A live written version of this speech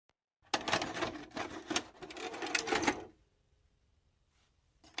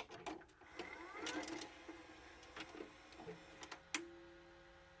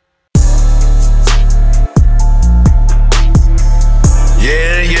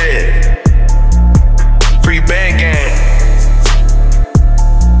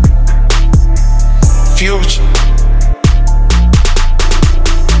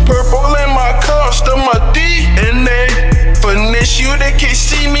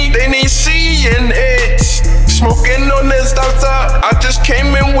just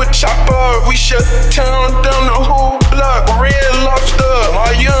came in with chopper. We shut town down the whole block. Red Lobster,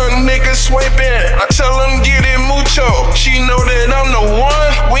 my young nigga swiping. I tell him get it mucho. She know that I'm the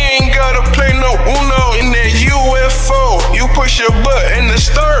one. We ain't gotta play no Uno in that UFO. You push your butt in the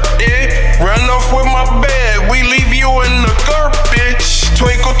start, run off with my bag. We leave you in the garbage.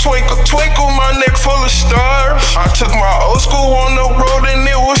 Twinkle, twinkle, twinkle, my neck full of stars. I took my old school on the road and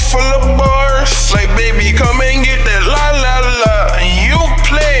it was full of bars. Like, baby, come and get that la la la. And you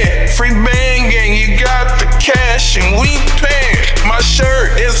play it. Free bang gang, you got the cash and we pay. My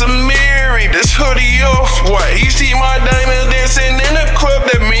shirt is a Mary, this hoodie off white. You see my diamonds dancing in the club,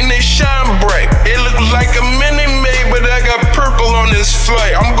 that mean they shine bright. It looks like a mini made, but I got purple on this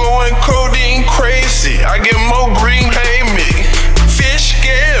flight. I'm going codeine crazy. I get more green, pay me. Fish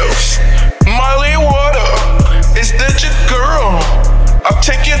scales, Miley water. Is that your girl? I'll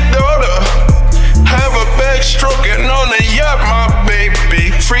take your daughter. Have a back stroking on the yacht, my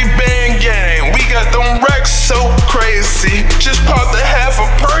baby. Free band gang, we got them racks so crazy. Just popped a half a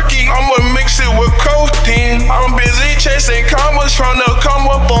perky, I'ma mix it with codeine. I'm busy chasing commas, trying to come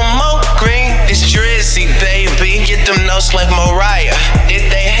up on more green. It's Drizzy, baby, get them notes like Mariah. If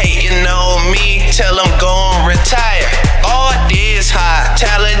they hating on me, tell them gon' retire. All this hot,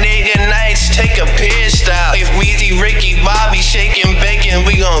 Talladega Nights, take a piss out. If Weezy, Ricky, Bobby shaking bacon,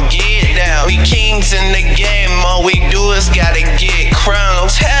 we gon' get down. We kings in the game, all we do is gotta get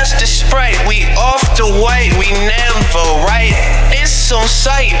crowns. Pass the Sprite, we off the white, we never right. It's on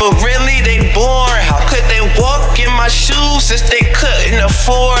sight, but really they boring. How could they walk in my shoes if they couldn't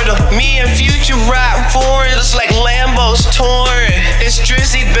afford them? Me and Future ride forward, it's like Lambo's touring. It's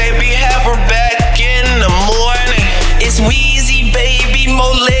Drizzy, baby, have her back in the morning. It's Weezy, baby,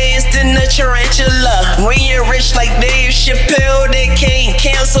 more legs than a tarantula. When you're rich like Dave Chappelle, they can't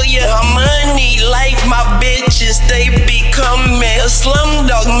cancel your money. Like my bitches, they becoming a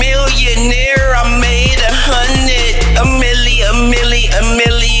slumdog millionaire. I made 100, a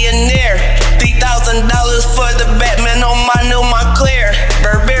millionaire. $3,000 for the Batman on my new Montclair.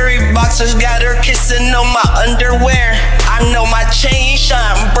 Burberry boxers got her kissing on my underwear. I know my chain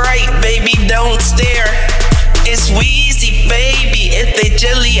shine bright, baby, don't stare. It's Weezy, baby, if they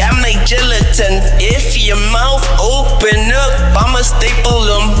jelly, I make gelatin. If your mouth open up, I'ma staple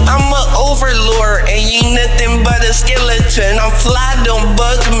them. I'm a overlord, and you nothing but a skeleton. I'm fly, don't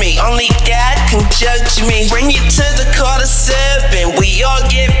bug me, only God can judge me. Bring you to the Carter 7, we all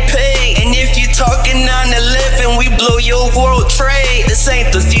get paid. And if you talking 9/11, we blow your world trade. This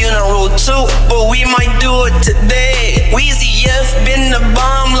ain't the funeral too, but we might do it today. Weezy F been the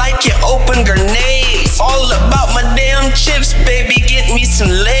bomb like you open grenades. All about my damn chips, baby, get me some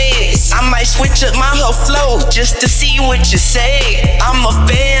legs. I might switch up my whole flow just to see what you say. I'm a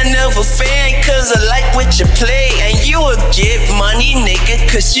fan of a fan, cause I like what you play. And you will get money, nigga,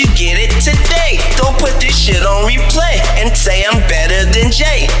 cause you get it today. Don't put this shit on replay and say I'm better than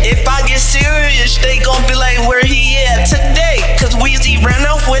Jay. If I get serious, they gon' be like, where he at today? Cause Weezy ran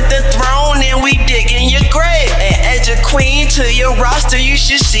off with the throne and we digging your grave. And add your queen to your roster, you